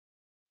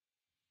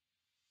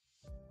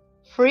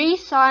Free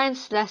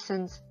science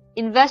lessons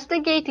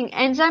investigating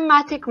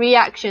enzymatic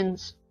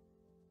reactions.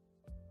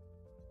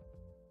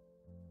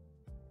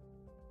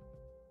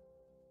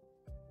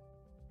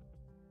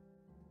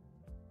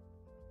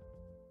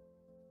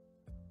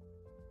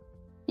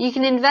 You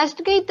can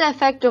investigate the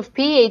effect of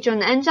pH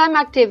on enzyme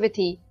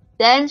activity.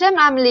 The enzyme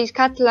amylase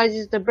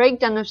catalyzes the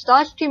breakdown of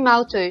starch to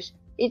maltose.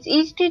 It's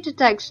easy to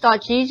detect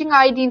starch using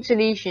iodine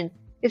solution.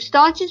 If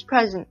starch is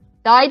present,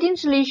 the iodine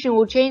solution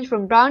will change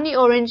from browny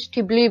orange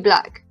to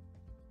blue-black.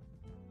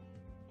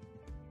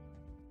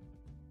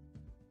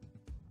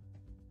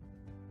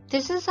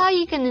 This is how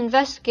you can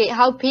investigate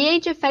how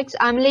pH affects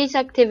amylase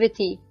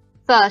activity.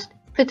 First,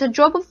 put a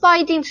drop of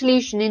iodine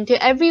solution into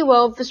every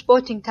well of the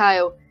spotting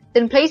tile.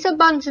 Then place a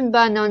Bunsen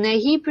burner on a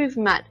heat-proof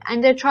mat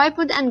and a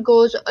tripod and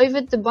gauze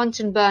over the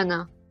Bunsen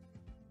burner.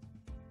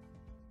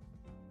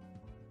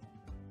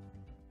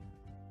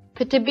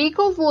 Put a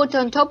beaker of water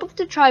on top of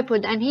the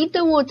tripod and heat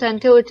the water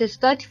until it is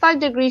 35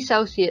 degrees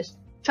Celsius.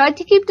 Try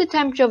to keep the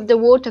temperature of the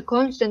water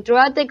constant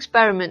throughout the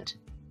experiment.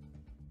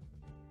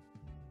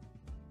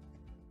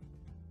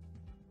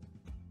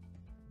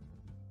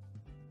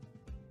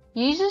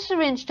 Use a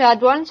syringe to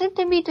add 1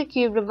 cm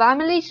cubed of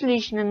amylase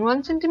solution and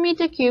 1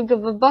 cm cubed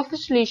of a buffer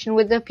solution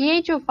with a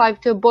pH of 5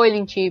 to a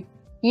boiling tube.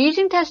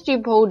 Using test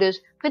tube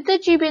holders, put the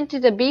tube into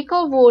the beaker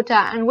of water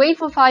and wait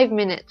for 5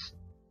 minutes.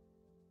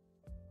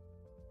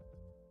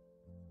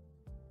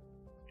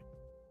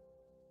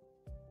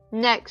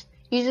 Next,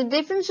 use a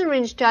different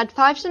syringe to add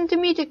 5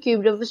 cm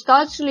cubed of a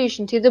starch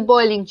solution to the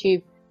boiling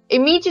tube.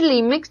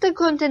 Immediately mix the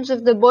contents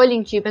of the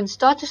boiling tube and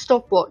start a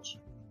stopwatch.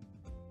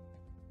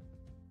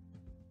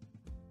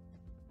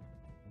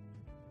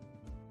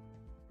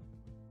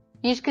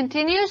 Use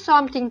continuous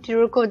sampling to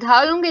record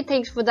how long it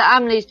takes for the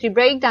amylase to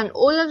break down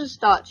all of the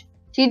starch.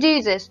 To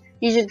do this,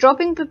 use a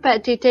dropping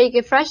pipette to take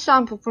a fresh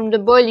sample from the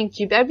boiling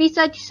tube every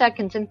 30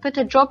 seconds and put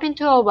a drop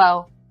into a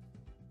well.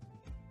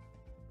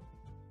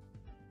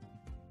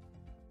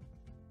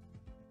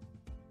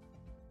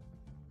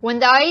 When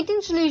the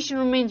iodine solution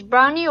remains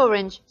browny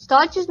orange,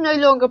 starch is no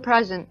longer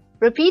present.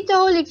 Repeat the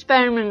whole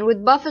experiment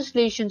with buffer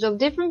solutions of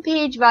different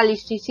pH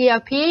values to see how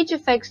pH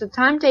affects the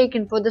time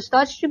taken for the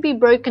starch to be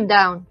broken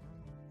down.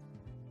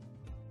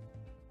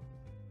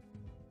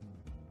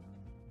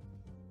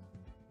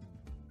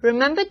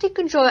 Remember to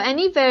control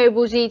any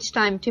variables each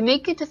time to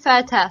make it a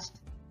fair test.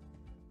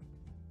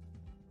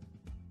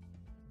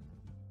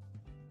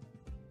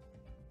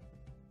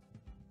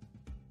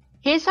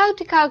 Here's how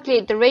to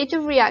calculate the rate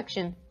of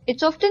reaction.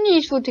 It's often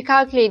useful to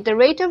calculate the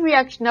rate of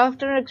reaction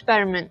after an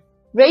experiment.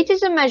 Rate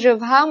is a measure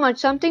of how much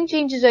something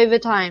changes over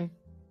time.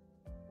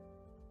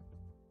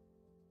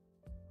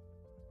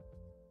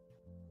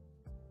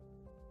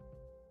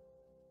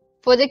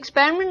 For the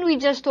experiment we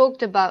just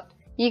talked about,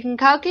 you can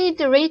calculate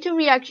the rate of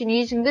reaction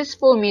using this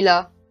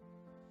formula.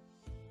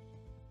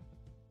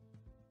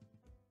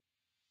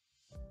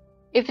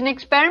 If an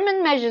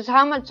experiment measures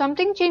how much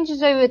something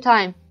changes over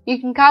time, you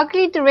can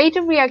calculate the rate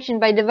of reaction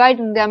by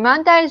dividing the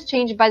amount that is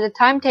changed by the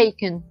time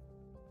taken.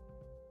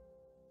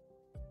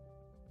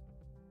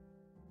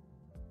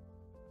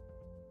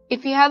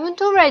 If you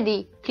haven't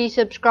already, please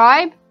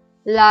subscribe,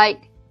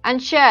 like,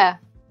 and share.